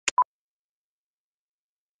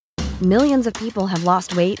Millions of people have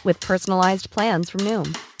lost weight with personalized plans from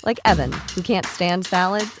Noom. Like Evan, who can't stand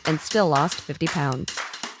salads and still lost 50 pounds.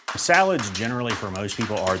 Salads generally for most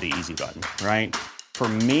people are the easy button, right? For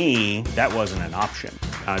me, that wasn't an option.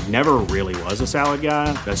 I never really was a salad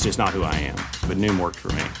guy. That's just not who I am. But Noom worked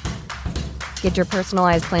for me. Get your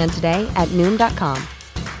personalized plan today at Noom.com.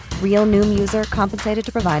 Real Noom user compensated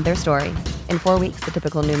to provide their story. In 4 weeks, the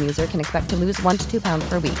typical Noom user can expect to lose 1 to 2 pounds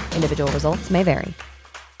per week. Individual results may vary.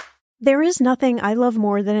 There is nothing I love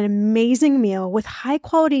more than an amazing meal with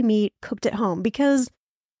high-quality meat cooked at home because,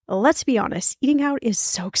 let's be honest, eating out is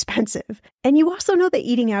so expensive. And you also know that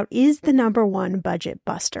eating out is the #1 budget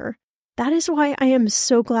buster. That is why I am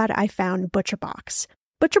so glad I found ButcherBox.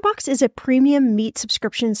 ButcherBox is a premium meat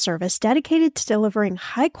subscription service dedicated to delivering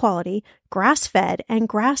high-quality, grass-fed, and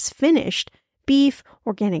grass-finished beef,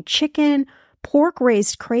 organic chicken, pork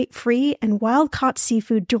raised crate-free, and wild-caught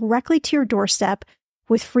seafood directly to your doorstep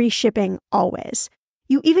with free shipping always.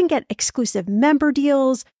 You even get exclusive member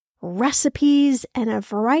deals, recipes, and a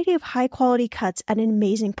variety of high-quality cuts at an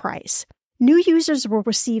amazing price. New users will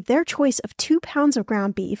receive their choice of 2 pounds of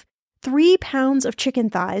ground beef, 3 pounds of chicken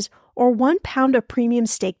thighs, or 1 pound of premium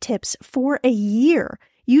steak tips for a year.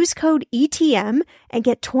 Use code ETM and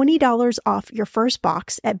get $20 off your first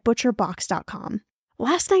box at butcherbox.com.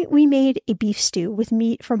 Last night we made a beef stew with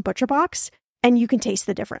meat from ButcherBox, and you can taste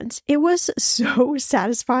the difference. It was so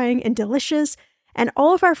satisfying and delicious, and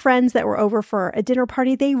all of our friends that were over for a dinner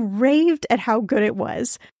party, they raved at how good it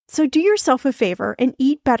was. So do yourself a favor and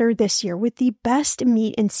eat better this year with the best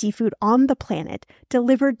meat and seafood on the planet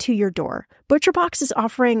delivered to your door. ButcherBox is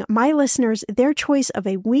offering my listeners their choice of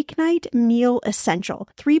a weeknight meal essential: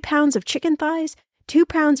 3 pounds of chicken thighs, 2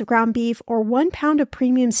 pounds of ground beef, or 1 pound of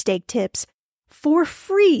premium steak tips for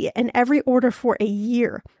free in every order for a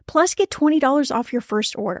year. Plus, get $20 off your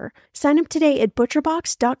first order. Sign up today at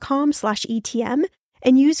butcherbox.com/ETM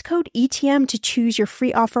and use code ETM to choose your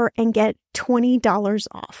free offer and get $20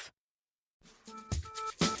 off.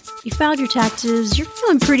 You filed your taxes, you're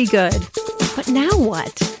feeling pretty good. But now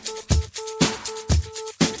what?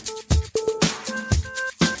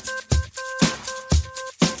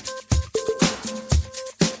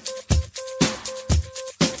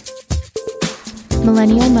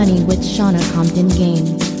 Millennial Money with Shannah Compton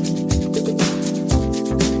Game.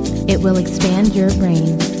 It will expand your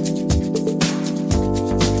brain.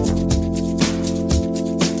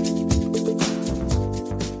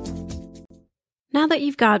 Now that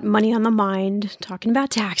you've got money on the mind, talking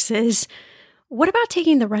about taxes, what about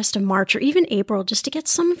taking the rest of March or even April just to get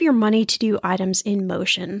some of your money to do items in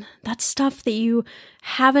motion? That's stuff that you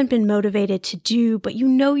haven't been motivated to do, but you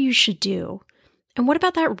know you should do. And what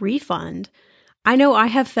about that refund? I know I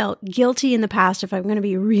have felt guilty in the past, if I'm going to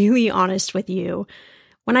be really honest with you,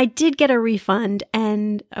 when I did get a refund,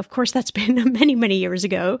 and of course that's been many, many years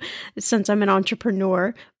ago since I'm an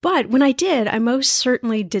entrepreneur, but when I did, I most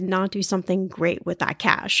certainly did not do something great with that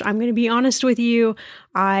cash. I'm going to be honest with you,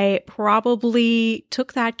 I probably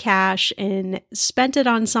took that cash and spent it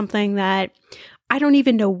on something that I don't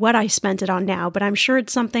even know what I spent it on now, but I'm sure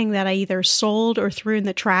it's something that I either sold or threw in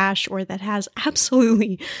the trash or that has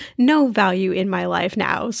absolutely no value in my life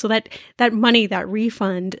now. So that money, that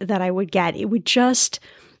refund that I would get, it would just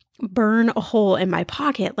burn a hole in my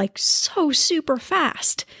pocket like so super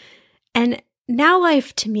fast. And now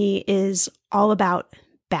life to me is all about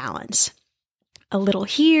balance. A little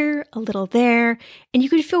here, a little there, and you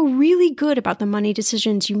can feel really good about the money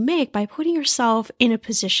decisions you make by putting yourself in a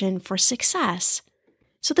position for success.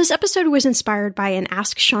 So this episode was inspired by an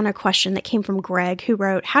Ask Shannah question that came from Greg, who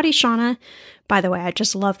wrote, "Howdy, Shannah." By the way, I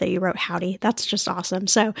just love that you wrote howdy. That's just awesome.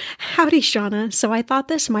 So, howdy, Shannah. So I thought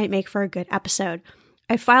this might make for a good episode.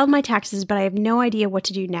 I filed my taxes, but I have no idea what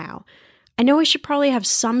to do now. I know I should probably have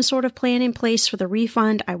some sort of plan in place for the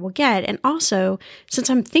refund I will get, and also, since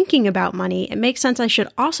I'm thinking about money, it makes sense I should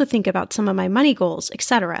also think about some of my money goals,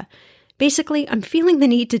 etc. Basically, I'm feeling the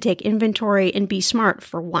need to take inventory and be smart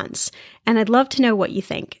for once, and I'd love to know what you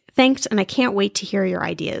think. Thanks, and I can't wait to hear your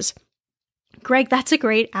ideas. Greg, that's a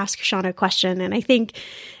great Ask Shannah question, and I think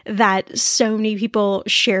that so many people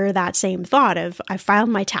share that same thought of, I filed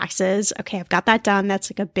my taxes, okay, I've got that done, that's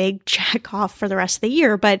like a big check off for the rest of the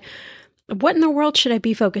year, but what in the world should I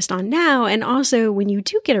be focused on now? And also, when you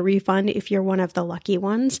do get a refund, if you're one of the lucky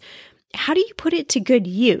ones, how do you put it to good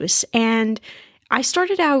use? And I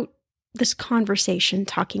started out this conversation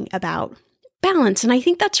talking about balance, and I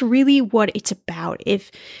think that's really what it's about.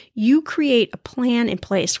 If you create a plan in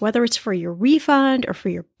place, whether it's for your refund or for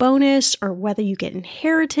your bonus, or whether you get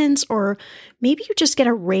inheritance, or maybe you just get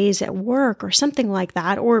a raise at work or something like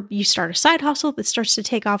that, or you start a side hustle that starts to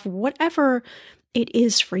take off, whatever it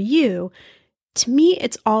is for you, to me,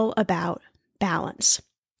 it's all about balance.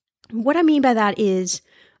 What I mean by that is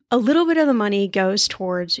a little bit of the money goes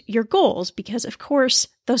towards your goals because, of course,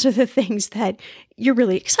 those are the things that you're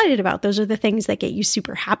really excited about. Those are the things that get you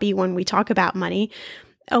super happy when we talk about money.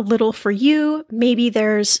 A little for you, maybe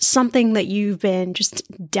there's something that you've been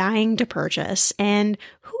just dying to purchase, and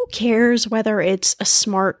who cares whether it's a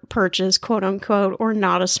smart purchase, quote unquote, or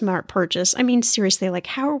not a smart purchase? I mean, seriously, like,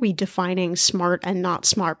 how are we defining smart and not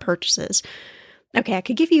smart purchases? Okay, I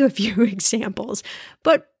could give you a few examples,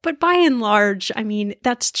 but by and large, I mean,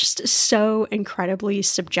 that's just so incredibly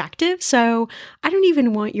subjective. So I don't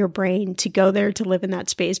even want your brain to go there to live in that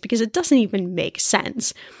space because it doesn't even make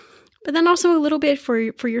sense. But then also a little bit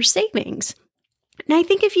for your savings. And I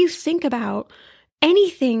think if you think about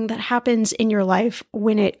anything that happens in your life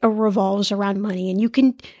when it revolves around money, and you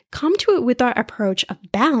can come to it with that approach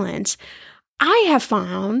of balance, I have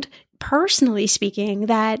found, personally speaking,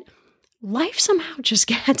 that life somehow just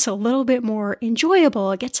gets a little bit more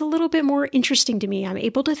enjoyable. It gets a little bit more interesting to me. I'm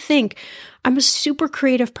able to think. I'm a super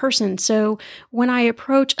creative person. So when I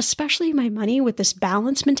approach, especially my money, with this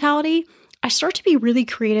balance mentality, I start to be really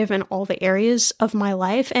creative in all the areas of my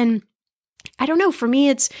life. And I don't know, for me,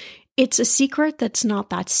 it's a secret that's not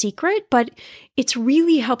that secret, but it's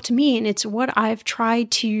really helped me. And it's what I've tried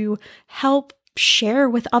to help share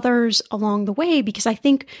with others along the way, because I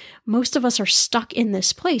think most of us are stuck in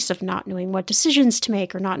this place of not knowing what decisions to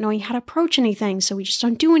make or not knowing how to approach anything. So we just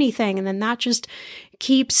don't do anything. And then that just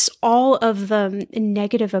keeps all of the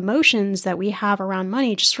negative emotions that we have around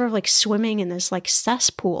money just sort of like swimming in this like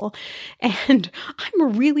cesspool. And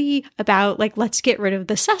I'm really about like, let's get rid of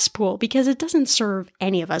the cesspool because it doesn't serve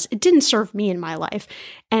any of us. It didn't serve me in my life.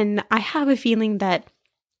 And I have a feeling that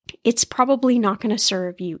it's probably not going to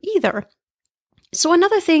serve you either. So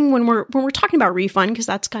another thing when we're talking about refund, because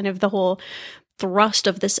that's kind of the whole thrust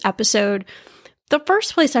of this episode, the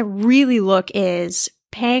first place I really look is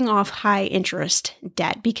paying off high interest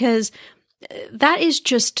debt, because that is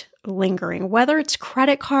just lingering, whether it's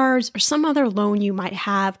credit cards or some other loan you might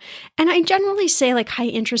have. And I generally say like high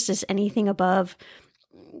interest is anything above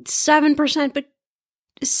 7%, but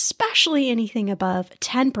especially anything above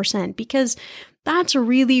 10%, because that's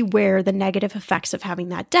really where the negative effects of having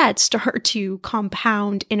that debt start to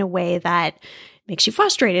compound in a way that makes you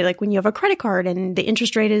frustrated. Like when you have a credit card and the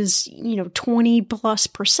interest rate is,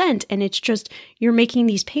 20+%, and it's just, you're making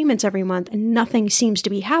these payments every month and nothing seems to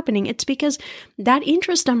be happening. It's because that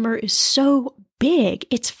interest number is so big,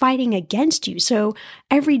 it's fighting against you. So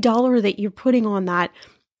every dollar that you're putting on that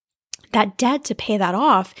debt to pay that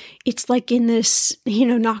off, it's like in this,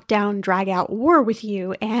 knockdown, drag out war with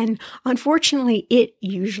you. And unfortunately, it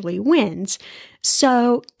usually wins.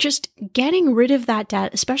 So just getting rid of that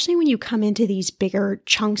debt, especially when you come into these bigger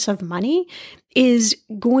chunks of money, is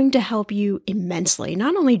going to help you immensely,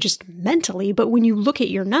 not only just mentally, but when you look at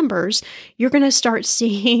your numbers, you're going to start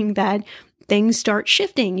seeing that things start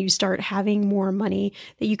shifting. You start having more money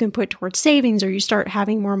that you can put towards savings, or you start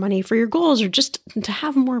having more money for your goals, or just to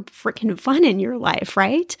have more freaking fun in your life,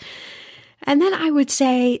 right? And then I would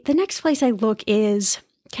say the next place I look is,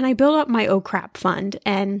 can I build up my oh crap fund?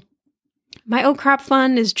 And my oh crap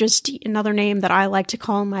fund is just another name that I like to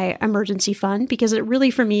call my emergency fund, because it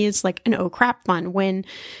really, for me, is like an oh crap fund. When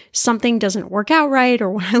something doesn't work out right, or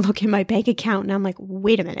when I look at my bank account and I'm like,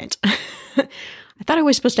 wait a minute, I thought I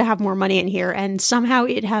was supposed to have more money in here, and somehow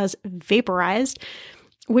it has vaporized,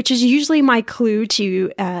 which is usually my clue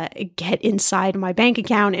to get inside my bank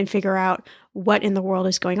account and figure out what in the world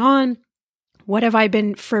is going on. What have I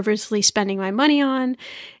been frivolously spending my money on?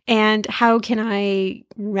 And how can I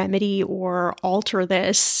remedy or alter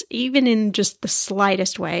this, even in just the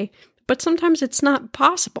slightest way? But sometimes it's not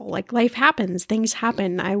possible. Like, life happens, things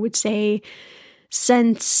happen. I would say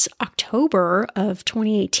since October of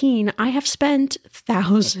 2018, I have spent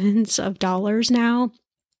thousands of dollars now.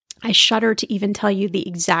 I shudder to even tell you the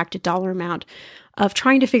exact dollar amount of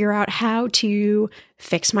trying to figure out how to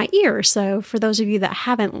fix my ear. So for those of you that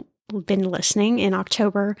haven't been listening, in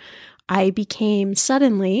October, I became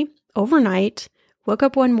suddenly, overnight, woke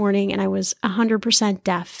up one morning and I was 100%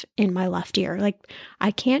 deaf in my left ear. Like,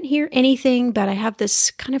 I can't hear anything, but I have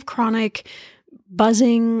this kind of chronic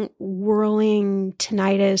buzzing, whirling,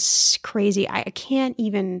 tinnitus, crazy, I can't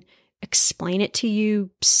even explain it to you,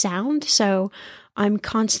 sound. So I'm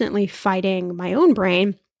constantly fighting my own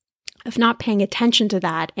brain of not paying attention to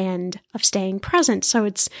that and of staying present. So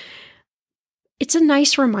it's a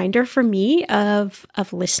nice reminder for me of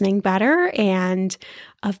listening better and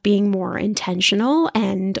of being more intentional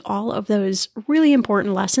and all of those really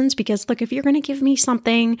important lessons. Because look, if you're going to give me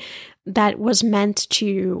something that was meant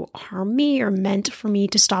to harm me or meant for me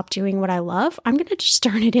to stop doing what I love, I'm going to just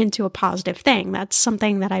turn it into a positive thing. That's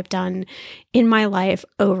something that I've done in my life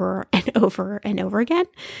over and over and over again.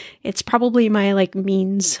 It's probably my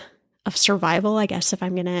means of survival, I guess, if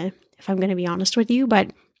I'm going to be honest with you, but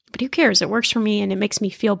who cares? It works for me and it makes me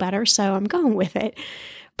feel better, so I'm going with it.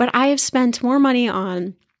 But I have spent more money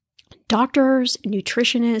on doctors,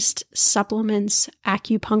 nutritionists, supplements,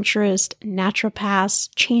 acupuncturists, naturopaths,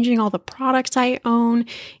 changing all the products I own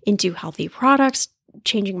into healthy products,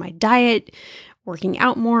 changing my diet, working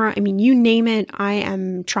out more. I mean, you name it, I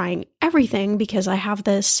am trying everything because I have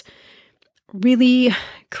this really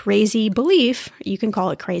crazy belief. You can call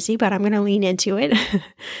it crazy, but I'm going to lean into it.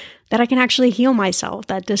 That I can actually heal myself,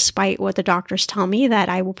 that despite what the doctors tell me, that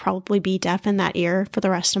I will probably be deaf in that ear for the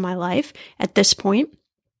rest of my life at this point,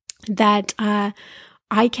 that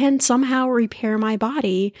I can somehow repair my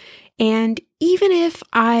body. And even if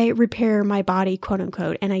I repair my body, quote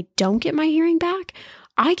unquote, and I don't get my hearing back,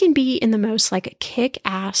 I can be in the most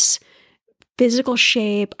kick-ass physical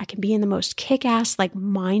shape. I can be in the most kick-ass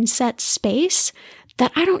mindset space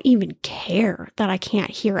that I don't even care that I can't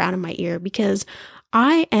hear out of my ear, because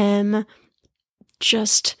I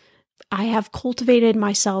have cultivated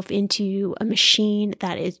myself into a machine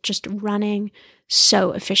that is just running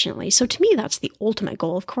so efficiently. So to me, that's the ultimate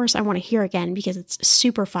goal. Of course, I want to hear again because it's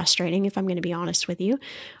super frustrating, if I'm going to be honest with you.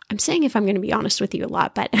 I'm saying if I'm going to be honest with you a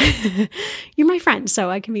lot, but you're my friend, so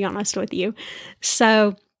I can be honest with you.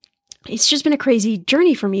 So it's just been a crazy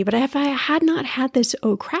journey for me. But if I had not had this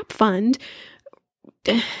oh crap fund,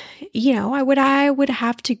 I would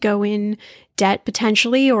have to go in debt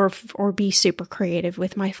potentially or be super creative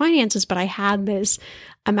with my finances. But I had this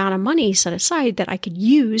amount of money set aside that I could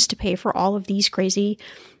use to pay for all of these crazy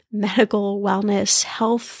medical wellness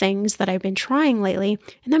health things that I've been trying lately.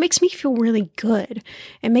 And that makes me feel really good.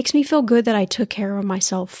 It makes me feel good that I took care of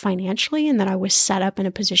myself financially and that I was set up in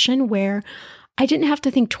a position where I didn't have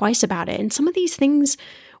to think twice about it. And some of these things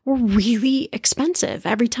were really expensive.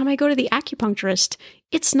 Every time I go to the acupuncturist,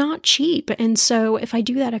 it's not cheap. And so if I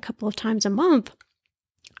do that a couple of times a month,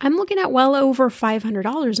 I'm looking at well over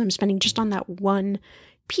 $500 I'm spending just on that one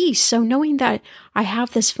piece. So knowing that I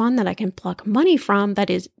have this fund that I can pluck money from that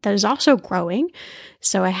is also growing.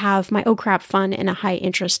 So I have my oh crap fund in a high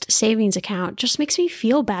interest savings account just makes me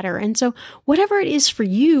feel better. And so whatever it is for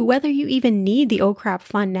you, whether you even need the oh crap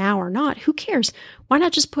fund now or not, who cares? Why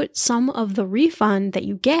not just put some of the refund that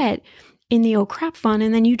you get in the oh crap fund,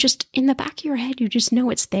 and then you just, in the back of your head, you just know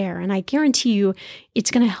it's there. And I guarantee you it's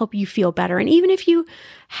going to help you feel better. And even if you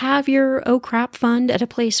have your oh crap fund at a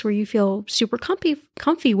place where you feel super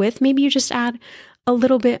comfy with, maybe you just add a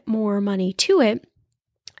little bit more money to it,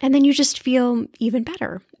 and then you just feel even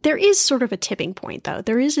better. There is sort of a tipping point, though.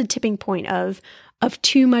 There is a tipping point of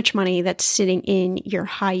too much money that's sitting in your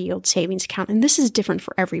high yield savings account. And this is different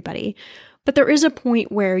for everybody. But there is a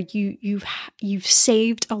point where you've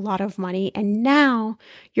saved a lot of money, and now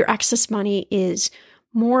your excess money is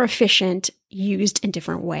more efficient, used in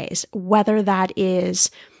different ways, whether that is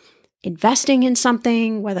investing in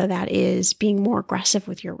something, whether that is being more aggressive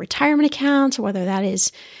with your retirement accounts, whether that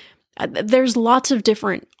is, there's lots of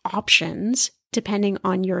different options depending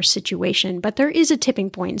on your situation, but there is a tipping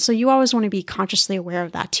point. So you always want to be consciously aware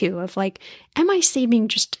of that too, of am I saving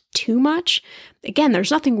just too much? Again,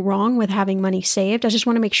 there's nothing wrong with having money saved. I just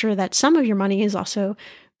want to make sure that some of your money is also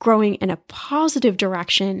growing in a positive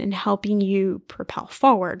direction and helping you propel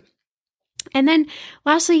forward. And then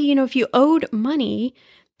lastly, if you owed money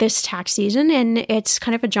this tax season, and it's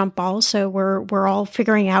kind of a jump ball, so we're all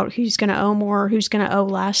figuring out who's going to owe more, who's going to owe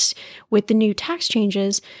less with the new tax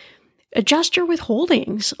changes. Adjust your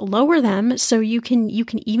withholdings, lower them so you can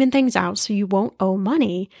even things out so you won't owe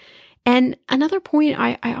money. And another point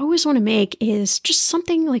I always want to make is just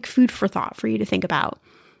something like food for thought for you to think about.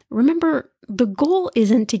 Remember, the goal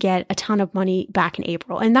isn't to get a ton of money back in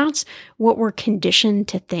April. And that's what we're conditioned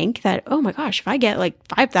to think, that, oh my gosh, if I get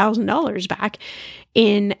 $5,000 back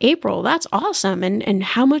in April, that's awesome. And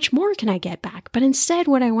how much more can I get back? But instead,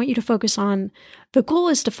 what I want you to focus on, the goal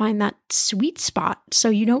is to find that sweet spot so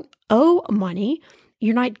you don't owe money.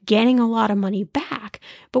 You're not getting a lot of money back.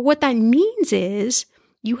 But what that means is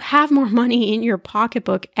you have more money in your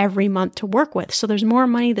pocketbook every month to work with. So there's more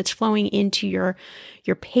money that's flowing into your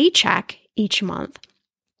paycheck each month.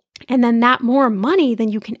 And then that more money, then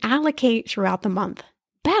you can allocate throughout the month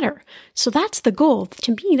better. So that's the goal.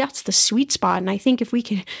 To me, that's the sweet spot. And I think if we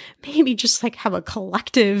could maybe just like have a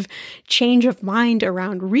collective change of mind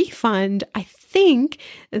around refund, I think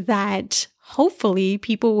that hopefully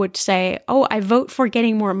people would say, oh, I vote for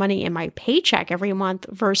getting more money in my paycheck every month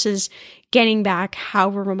versus getting back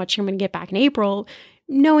however much I'm going to get back in April,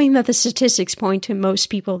 knowing that the statistics point to most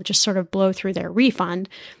people just sort of blow through their refund.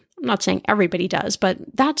 I'm not saying everybody does, but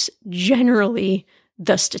that's generally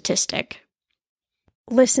the statistic.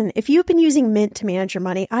 Listen, if you've been using Mint to manage your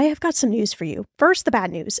money, I have got some news for you. First, the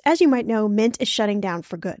bad news. As you might know, Mint is shutting down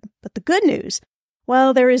for good. But the good news,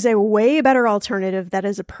 well, there is a way better alternative that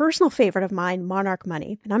is a personal favorite of mine, Monarch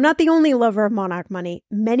Money. And I'm not the only lover of Monarch Money.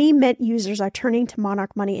 Many Mint users are turning to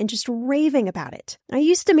Monarch Money and just raving about it. I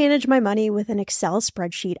used to manage my money with an Excel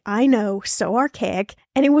spreadsheet. I know, so archaic,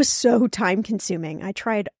 and it was so time-consuming. I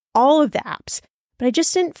tried all of the apps, but I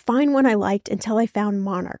just didn't find one I liked until I found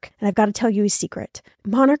Monarch. And I've got to tell you a secret.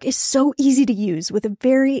 Monarch is so easy to use with a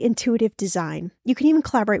very intuitive design. You can even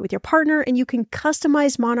collaborate with your partner, and you can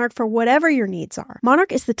customize Monarch for whatever your needs are.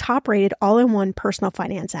 Monarch is the top-rated all-in-one personal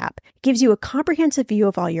finance app. It gives you a comprehensive view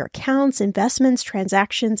of all your accounts, investments,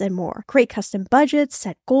 transactions, and more. Create custom budgets,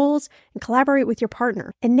 set goals, and collaborate with your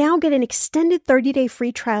partner. And now get an extended 30-day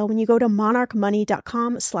free trial when you go to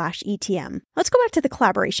monarchmoney.com/ETM. Let's go back to the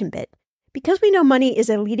collaboration bit. Because we know money is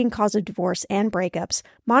a leading cause of divorce and breakups,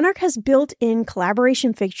 Monarch has built-in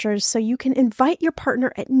collaboration features so you can invite your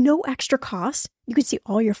partner at no extra cost. You can see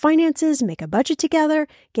all your finances, make a budget together,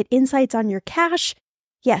 get insights on your cash.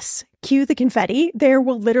 Yes, cue the confetti. There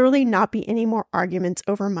will literally not be any more arguments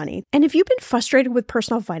over money. And if you've been frustrated with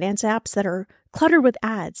personal finance apps that are cluttered with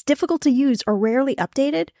ads, difficult to use, or rarely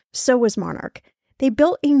updated, so was Monarch. They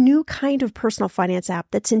built a new kind of personal finance app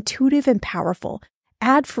that's intuitive and powerful,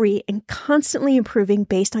 ad-free, and constantly improving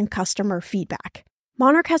based on customer feedback.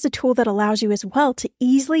 Monarch has a tool that allows you as well to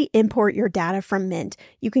easily import your data from Mint.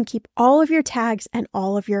 You can keep all of your tags and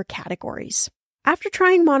all of your categories. After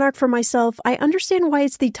trying Monarch for myself, I understand why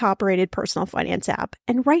it's the top-rated personal finance app.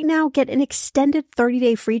 And right now, get an extended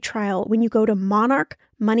 30-day free trial when you go to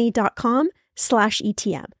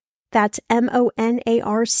monarchmoney.com/ETM. That's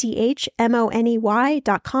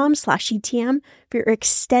monarchmoney.com/ETM for your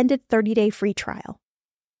extended 30-day free trial.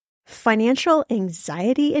 Financial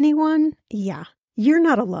anxiety, anyone? Yeah, you're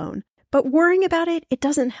not alone. But worrying about it, it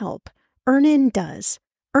doesn't help. Earnin does.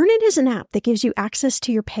 Earnin is an app that gives you access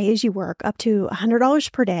to your pay-as-you-work up to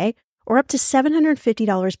 $100 per day or up to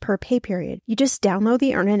 $750 per pay period. You just download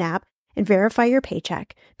the Earnin app and verify your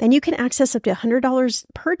paycheck. Then you can access up to $100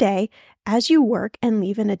 per day as you work and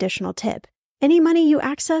leave an additional tip. Any money you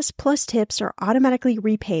access plus tips are automatically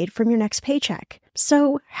repaid from your next paycheck.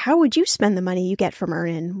 So how would you spend the money you get from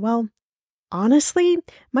Earnin? Well, honestly,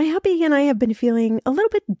 my hubby and I have been feeling a little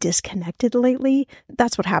bit disconnected lately.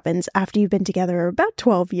 That's what happens after you've been together about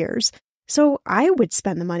 12 years. So I would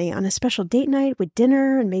spend the money on a special date night with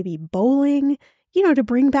dinner and maybe bowling, to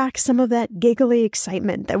bring back some of that giggly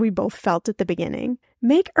excitement that we both felt at the beginning.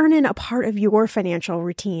 Make Earnin a part of your financial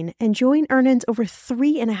routine and join Earnin's over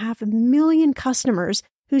 3.5 million customers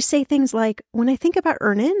who say things like, when I think about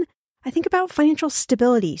Earnin, I think about financial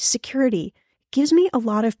stability, security. It gives me a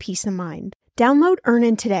lot of peace of mind. Download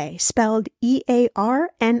Earnin today, spelled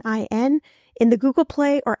EARNIN, in the Google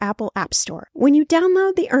Play or Apple App Store. When you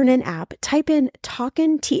download the Earnin app, type in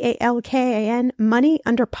Talkin', TALKAN, money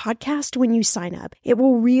under podcast when you sign up. It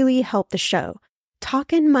will really help the show.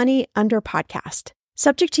 Talkin' money under podcast.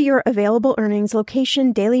 Subject to your available earnings,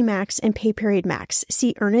 location, daily max, and pay period max.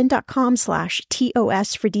 See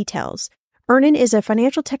earnin.com/TOS for details. Earnin is a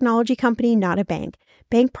financial technology company, not a bank.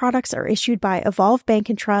 Bank products are issued by Evolve Bank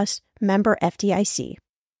and Trust, member FDIC.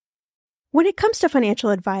 When it comes to financial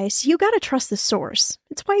advice, you gotta trust the source.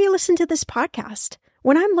 It's why you listen to this podcast.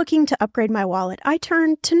 When I'm looking to upgrade my wallet, I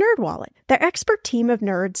turn to NerdWallet. Their expert team of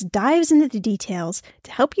nerds dives into the details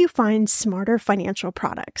to help you find smarter financial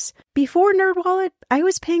products. Before NerdWallet, I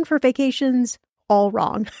was paying for vacations all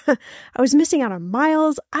wrong. I was missing out on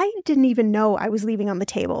miles I didn't even know I was leaving on the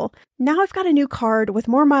table. Now I've got a new card with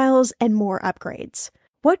more miles and more upgrades.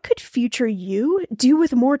 What could future you do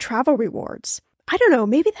with more travel rewards? I don't know,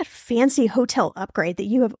 maybe that fancy hotel upgrade that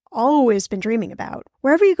you have always been dreaming about.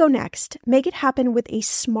 Wherever you go next, make it happen with a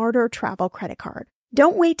smarter travel credit card.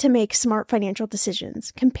 Don't wait to make smart financial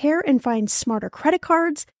decisions. Compare and find smarter credit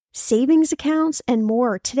cards, savings accounts, and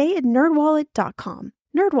more today at nerdwallet.com.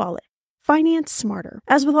 NerdWallet. Finance smarter.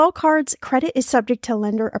 As with all cards, credit is subject to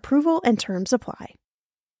lender approval and terms apply.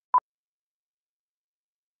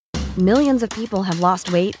 Millions of people have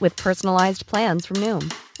lost weight with personalized plans from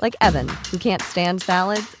Noom. Like Evan, who can't stand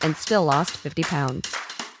salads and still lost 50 pounds.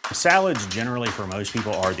 Salads generally for most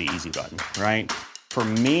people are the easy button, right? For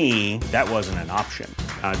me, that wasn't an option.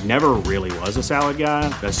 I never really was a salad guy.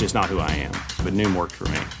 That's just not who I am. But Noom worked for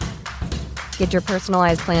me. Get your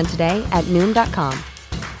personalized plan today at Noom.com.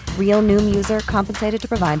 Real Noom user compensated to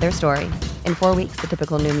provide their story. In 4 weeks, the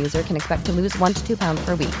typical Noom user can expect to lose 1 to 2 pounds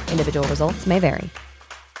per week. Individual results may vary.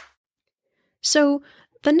 So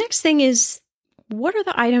the next thing is, what are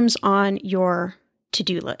the items on your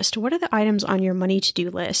to-do list? What are the items on your money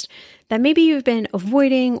to-do list that maybe you've been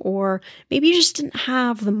avoiding, or maybe you just didn't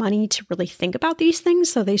have the money to really think about these things,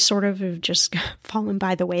 so they sort of have just fallen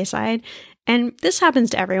by the wayside? And this happens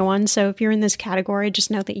to everyone, so if you're in this category, just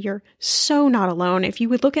know that you're so not alone. If you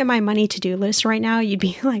would look at my money to-do list right now, you'd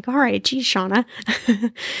be like, all right, geez, Shannah,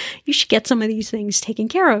 you should get some of these things taken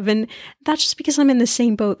care of. And that's just because I'm in the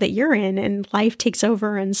same boat that you're in, and life takes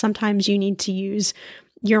over, and sometimes you need to use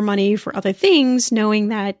your money for other things, knowing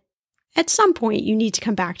that at some point you need to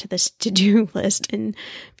come back to this to-do list, and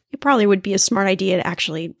it probably would be a smart idea to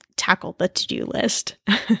actually tackle the to-do list.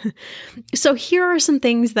 So here are some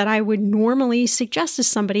things that I would normally suggest to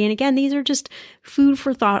somebody. And again, these are just food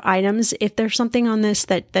for thought items. If there's something on this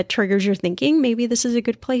that triggers your thinking, maybe this is a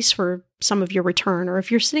good place for some of your return. Or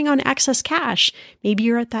if you're sitting on excess cash, maybe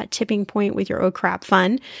you're at that tipping point with your oh crap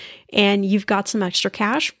fund and you've got some extra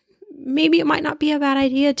cash, maybe it might not be a bad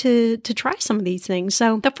idea to try some of these things.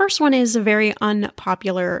 So the first one is a very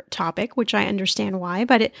unpopular topic, which I understand why,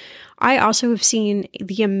 but I also have seen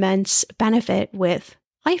the immense benefit with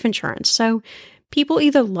life insurance. So people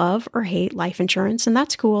either love or hate life insurance, and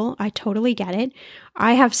that's cool. I totally get it.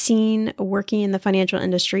 I have seen, working in the financial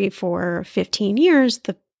industry for 15 years,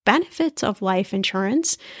 the benefits of life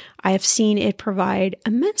insurance. I have seen it provide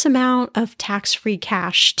immense amount of tax-free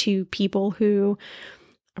cash to people who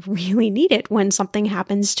really need it when something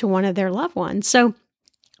happens to one of their loved ones. So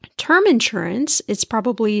term insurance is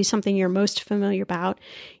probably something you're most familiar about.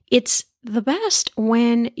 It's the best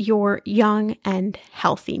when you're young and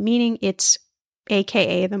healthy, meaning it's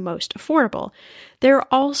AKA the most affordable. There are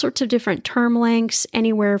all sorts of different term lengths,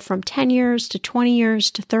 anywhere from 10 years to 20 years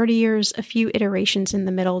to 30 years, a few iterations in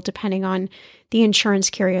the middle, depending on the insurance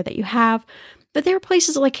carrier that you have. But there are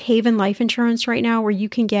places like Haven Life Insurance right now where you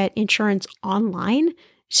can get insurance online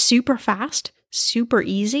super fast, super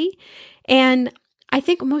easy. And I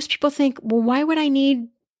think most people think, well, why would I need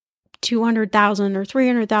 $200,000 or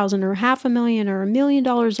 $300,000 or $500,000 or $1 million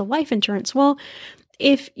of life insurance? Well,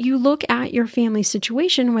 if you look at your family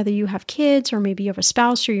situation, whether you have kids or maybe you have a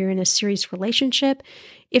spouse or you're in a serious relationship,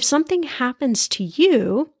 if something happens to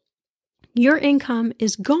you, your income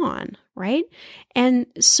is gone, right? And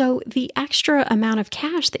so the extra amount of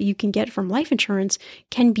cash that you can get from life insurance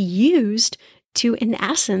can be used to, in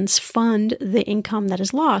essence, fund the income that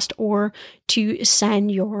is lost, or to send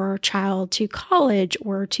your child to college,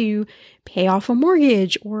 or to pay off a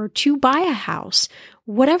mortgage, or to buy a house,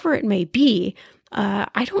 whatever it may be.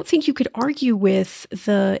 I don't think you could argue with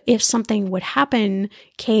the if something would happen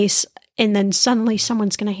case, and then suddenly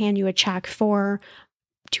someone's going to hand you a check for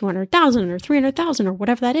 $200,000 or $300,000 or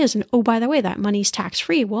whatever that is. And oh, by the way, that money's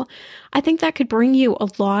tax-free. Well, I think that could bring you a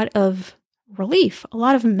lot of relief, a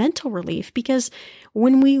lot of mental relief, because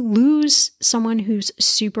when we lose someone who's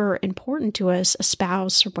super important to us, a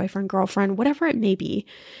spouse or boyfriend, girlfriend, whatever it may be,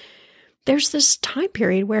 there's this time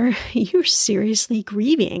period where you're seriously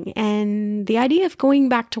grieving. And the idea of going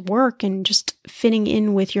back to work and just fitting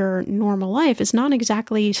in with your normal life is not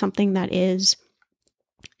exactly something that is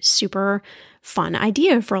super fun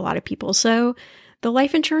idea for a lot of people. So the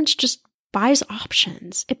life insurance just buys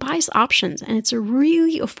options. It buys options, and it's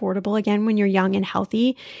really affordable, again, when you're young and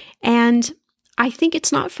healthy. And I think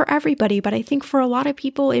it's not for everybody, but I think for a lot of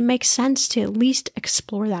people, it makes sense to at least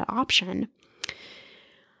explore that option.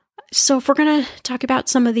 So if we're going to talk about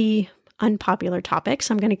some of the unpopular topics,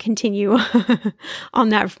 I'm going to continue on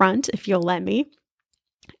that front, if you'll let me.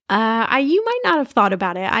 You might not have thought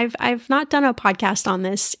about it. I've not done a podcast on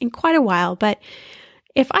this in quite a while, but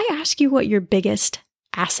if I ask you what your biggest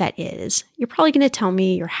asset is, you're probably going to tell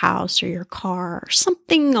me your house or your car or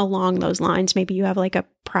something along those lines. Maybe you have like a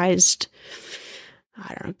prized,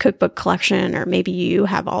 cookbook collection, or maybe you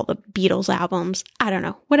have all the Beatles albums. I don't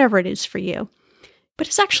know, whatever it is for you. But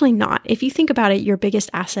it's actually not. If you think about it, your biggest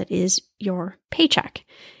asset is your paycheck.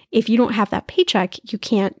 If you don't have that paycheck, you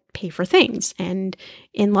can't pay for things. And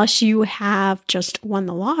unless you have just won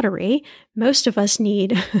the lottery, most of us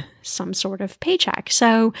need some sort of paycheck.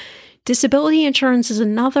 So disability insurance is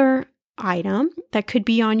another item that could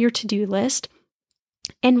be on your to-do list.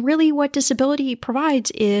 And really what disability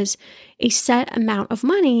provides is a set amount of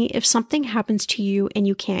money if something happens to you and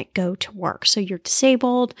you can't go to work. So you're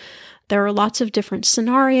disabled. There are lots of different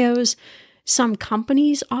scenarios. Some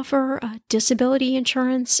companies offer disability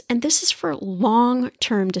insurance, and this is for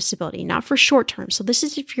long-term disability, not for short-term. So this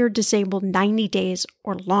is if you're disabled 90 days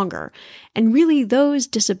or longer. And really those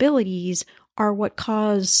disabilities are what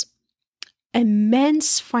cause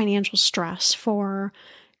immense financial stress for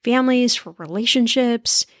families, for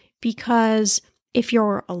relationships, because if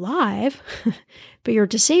you're alive, but you're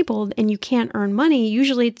disabled and you can't earn money,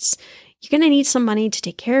 usually you're going to need some money to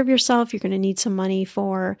take care of yourself. You're going to need some money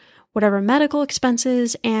for whatever medical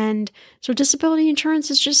expenses. And so disability insurance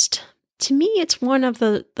is just, to me, it's one of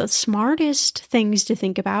the smartest things to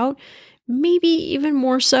think about, maybe even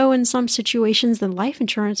more so in some situations than life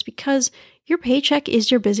insurance, because your paycheck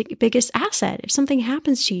is your biggest asset. If something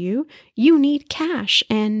happens to you, you need cash,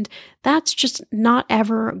 and that's just not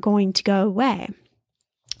ever going to go away.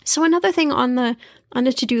 So another thing on the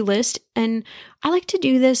to-do list, and I like to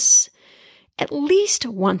do this at least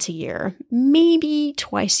once a year, maybe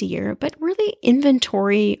twice a year, but really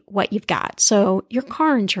inventory what you've got. So your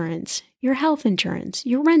car insurance, your health insurance,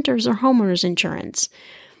 your renters or homeowners insurance.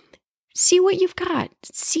 See what you've got.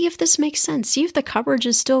 See if this makes sense. See if the coverage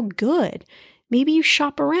is still good. Maybe you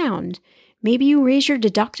shop around. Maybe you raise your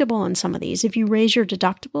deductible on some of these. If you raise your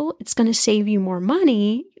deductible, it's going to save you more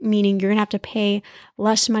money, meaning you're going to have to pay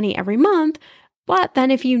less money every month. But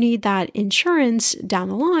then if you need that insurance down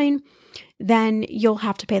the line, then you'll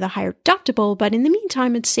have to pay the higher deductible. But in the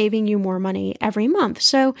meantime, it's saving you more money every month.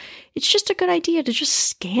 So it's just a good idea to just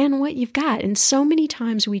scan what you've got. And so many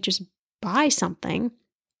times we just buy something,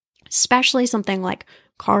 especially something like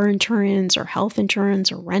car insurance or health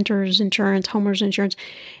insurance or renter's insurance, homeowner's insurance,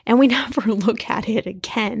 and we never look at it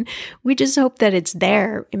again. We just hope that it's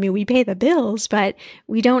there. I mean, we pay the bills, but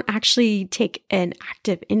we don't actually take an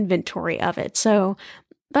active inventory of it. So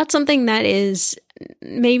that's something that is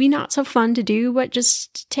maybe not so fun to do, but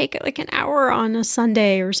just take like an hour on a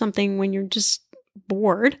Sunday or something when you're just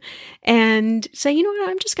bored and say, you know what,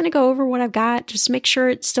 I'm just going to go over what I've got, just make sure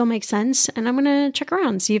it still makes sense. And I'm going to check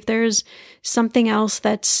around, see if there's something else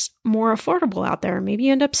that's more affordable out there. Maybe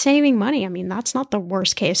you end up saving money. I mean, that's not the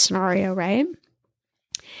worst case scenario, right?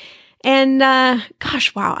 And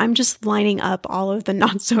gosh, wow, I'm just lining up all of the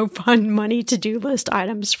not so fun money to-do list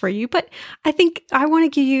items for you. But I think I want to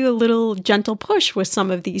give you a little gentle push with some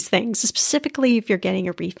of these things, specifically if you're getting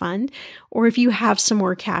a refund or if you have some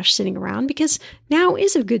more cash sitting around, because now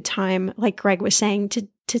is a good time, like Greg was saying, to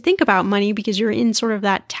think about money because you're in sort of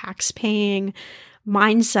that tax-paying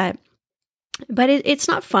mindset. But it's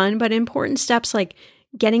not fun, but important steps like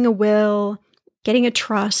getting a will, getting a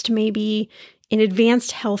trust, maybe an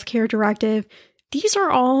advanced healthcare directive, these are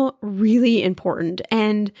all really important.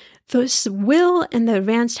 And this will and the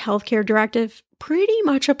advanced healthcare directive pretty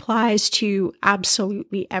much applies to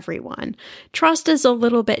absolutely everyone. Trust is a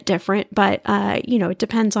little bit different, but it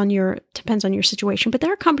depends on your situation. But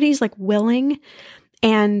there are companies like Willing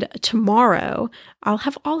and Tomorrow. I'll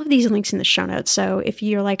have all of these links in the show notes. So if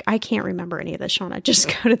you're like, I can't remember any of this, Shannah, just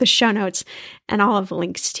go to the show notes and I'll have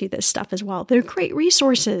links to this stuff as well. They're great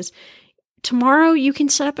resources. Tomorrow, you can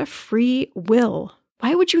set up a free will.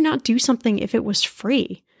 Why would you not do something if it was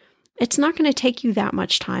free? It's not going to take you that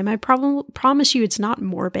much time. I promise you it's not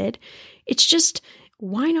morbid. It's just,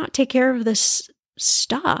 why not take care of this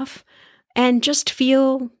stuff and just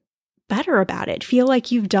feel better about it? Feel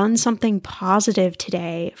like you've done something positive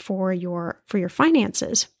today for your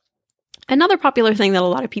finances. Another popular thing that a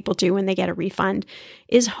lot of people do when they get a refund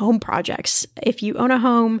is home projects. If you own a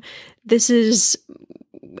home,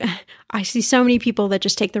 I see so many people that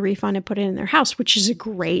just take the refund and put it in their house, which is a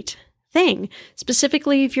great thing.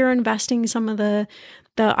 Specifically, if you're investing some of the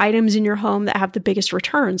items in your home that have the biggest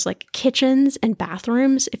returns, like kitchens and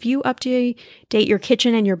bathrooms. If you update your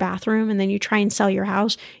kitchen and your bathroom and then you try and sell your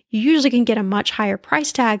house, you usually can get a much higher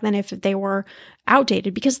price tag than if they were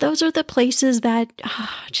outdated, because those are the places that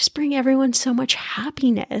just bring everyone so much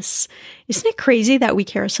happiness. Isn't it crazy that we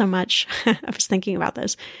care so much? I was thinking about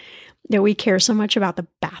this. That we care so much about the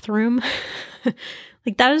bathroom.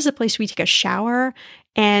 Like that is a place we take a shower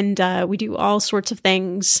and we do all sorts of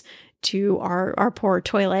things to our poor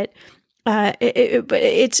toilet. But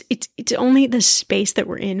it's only the space that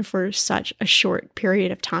we're in for such a short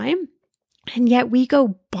period of time. And yet we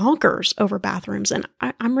go bonkers over bathrooms. And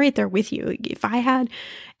I'm right there with you. If I had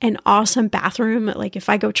an awesome bathroom, like if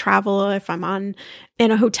I go travel, if I'm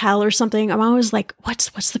in a hotel or something, I'm always like, what's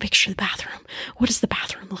the picture of the bathroom? What does the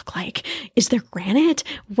bathroom look like? Is there granite?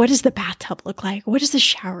 What does the bathtub look like? What does the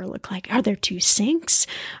shower look like? Are there 2 sinks?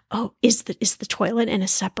 Oh, is the toilet in a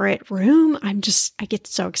separate room? I get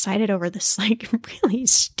so excited over this like really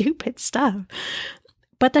stupid stuff.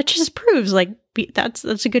 But that just proves like that's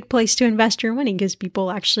a good place to invest your money because people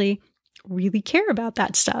actually really care about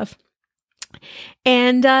that stuff.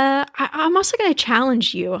 And I'm also going to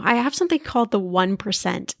challenge you. I have something called the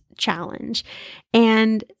 1% challenge.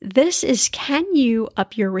 And this is, can you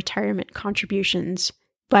up your retirement contributions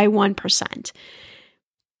by 1%?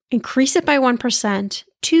 Increase it by 1%,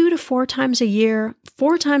 2 to 4 times a year.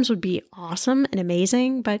 4 times would be awesome and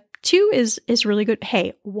amazing, but 2 is really good.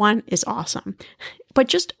 Hey, 1 is awesome. But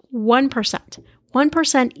just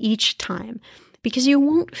 1% each time, because you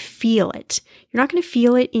won't feel it. You're not going to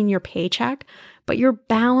feel it in your paycheck, but your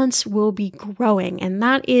balance will be growing. And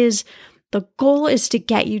the goal is to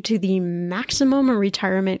get you to the maximum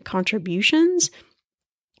retirement contributions.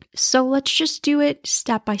 So let's just do it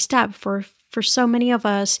step by step. For so many of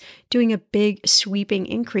us, doing a big sweeping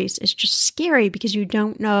increase is just scary because you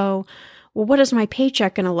don't know, well, what is my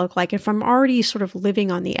paycheck going to look like? If I'm already sort of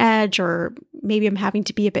living on the edge, or maybe I'm having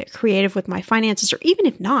to be a bit creative with my finances, or even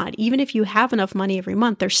if not, even if you have enough money every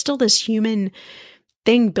month, there's still this human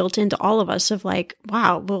thing built into all of us of like,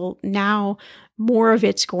 wow, well, now more of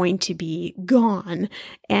it's going to be gone.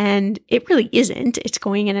 And it really isn't. It's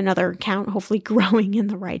going in another account, hopefully growing in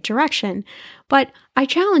the right direction. But I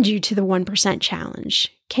challenge you to the 1%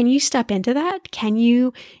 challenge. Can you step into that? Can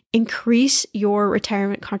you increase your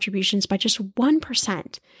retirement contributions by just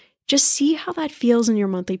 1%? Just see how that feels in your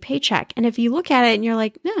monthly paycheck. And if you look at it and you're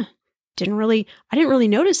like, nah, I didn't really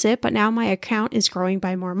notice it, but now my account is growing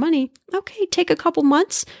by more money. Okay, take a couple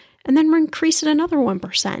months and then increase it another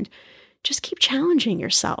 1%. Just keep challenging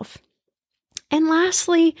yourself. And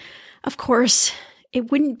lastly, of course,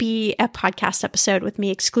 it wouldn't be a podcast episode with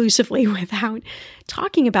me exclusively without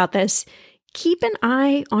talking about this. Keep an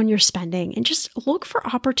eye on your spending and just look for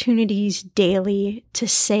opportunities daily to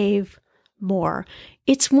save more.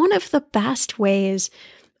 It's one of the best ways,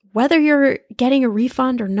 whether you're getting a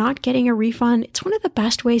refund or not getting a refund, it's one of the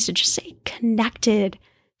best ways to just stay connected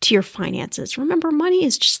to your finances. Remember, money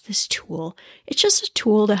is just this tool. It's just a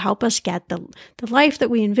tool to help us get the life that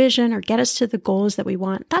we envision or get us to the goals that we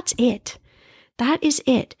want. That's it. That is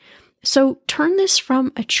it. So turn this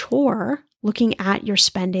from a chore, looking at your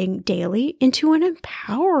spending daily, into an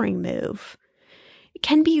empowering move. It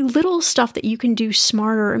can be little stuff that you can do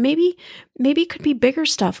smarter, or maybe it could be bigger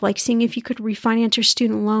stuff, like seeing if you could refinance your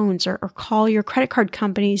student loans or call your credit card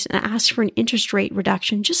companies and ask for an interest rate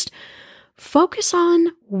reduction. Just focus on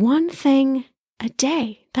one thing a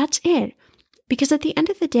day. That's it. Because at the end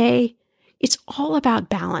of the day, it's all about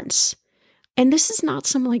balance. And this is not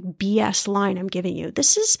some like BS line I'm giving you.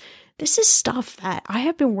 This is stuff that I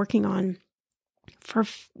have been working on for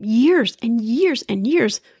years and years and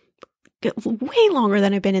years, way longer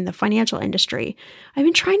than I've been in the financial industry. I've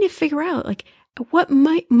been trying to figure out like what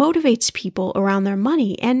motivates people around their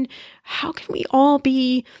money, and how can we all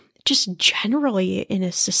be just generally in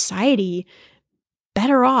a society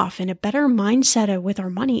better off, in a better mindset with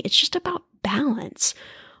our money. It's just about balance.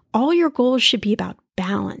 All your goals should be about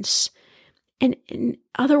balance. And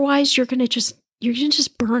otherwise you're going to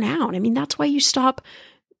just burn out. I mean, that's why you stop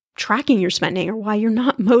tracking your spending, or why you're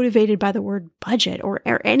not motivated by the word budget or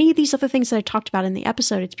any of these other things that I talked about in the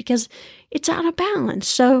episode. It's because it's out of balance.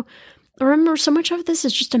 So remember, so much of this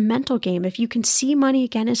is just a mental game. If you can see money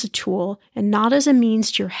again as a tool and not as a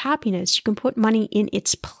means to your happiness, you can put money in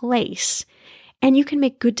its place and you can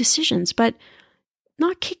make good decisions, but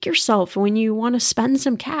not kick yourself when you want to spend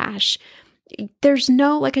some cash. There's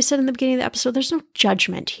no, like I said in the beginning of the episode, there's no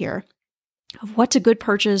judgment here of what's a good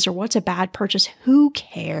purchase or what's a bad purchase. Who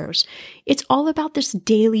cares? It's all about this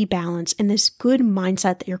daily balance and this good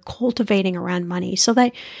mindset that you're cultivating around money so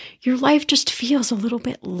that your life just feels a little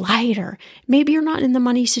bit lighter. Maybe you're not in the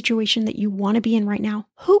money situation that you want to be in right now.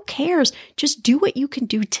 Who cares? Just do what you can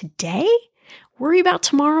do today. Worry about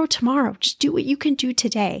tomorrow. Just do what you can do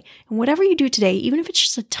today. And whatever you do today, even if it's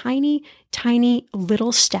just a tiny, tiny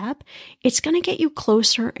little step, it's going to get you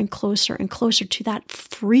closer and closer and closer to that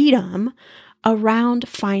freedom around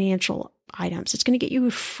financial items. It's going to get you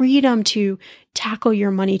freedom to tackle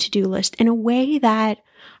your money to-do list in a way that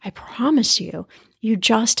I promise you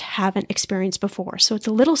just haven't experienced before. So it's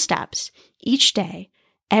little steps each day,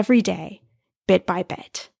 every day, bit by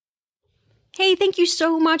bit. Hey, thank you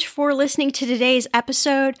so much for listening to today's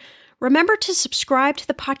episode. Remember to subscribe to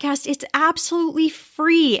the podcast. It's absolutely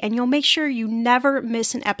free, and you'll make sure you never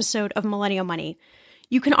miss an episode of Millennial Money.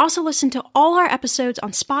 You can also listen to all our episodes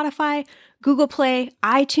on Spotify, Google Play,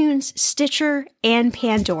 iTunes, Stitcher, and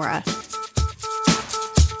Pandora.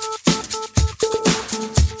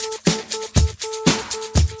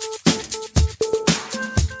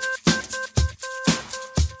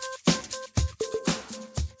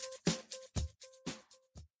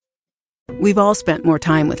 We've all spent more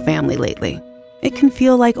time with family lately. It can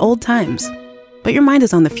feel like old times, but your mind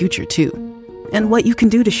is on the future too, and what you can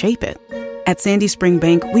do to shape it. At Sandy Spring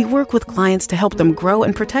Bank, we work with clients to help them grow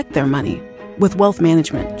and protect their money with wealth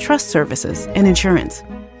management, trust services, and insurance,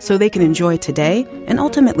 so they can enjoy today and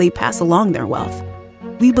ultimately pass along their wealth.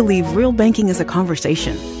 We believe real banking is a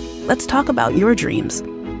conversation. Let's talk about your dreams.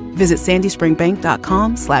 Visit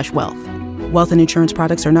sandyspringbank.com/wealth. Wealth and insurance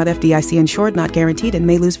products are not FDIC insured, not guaranteed, and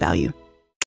may lose value.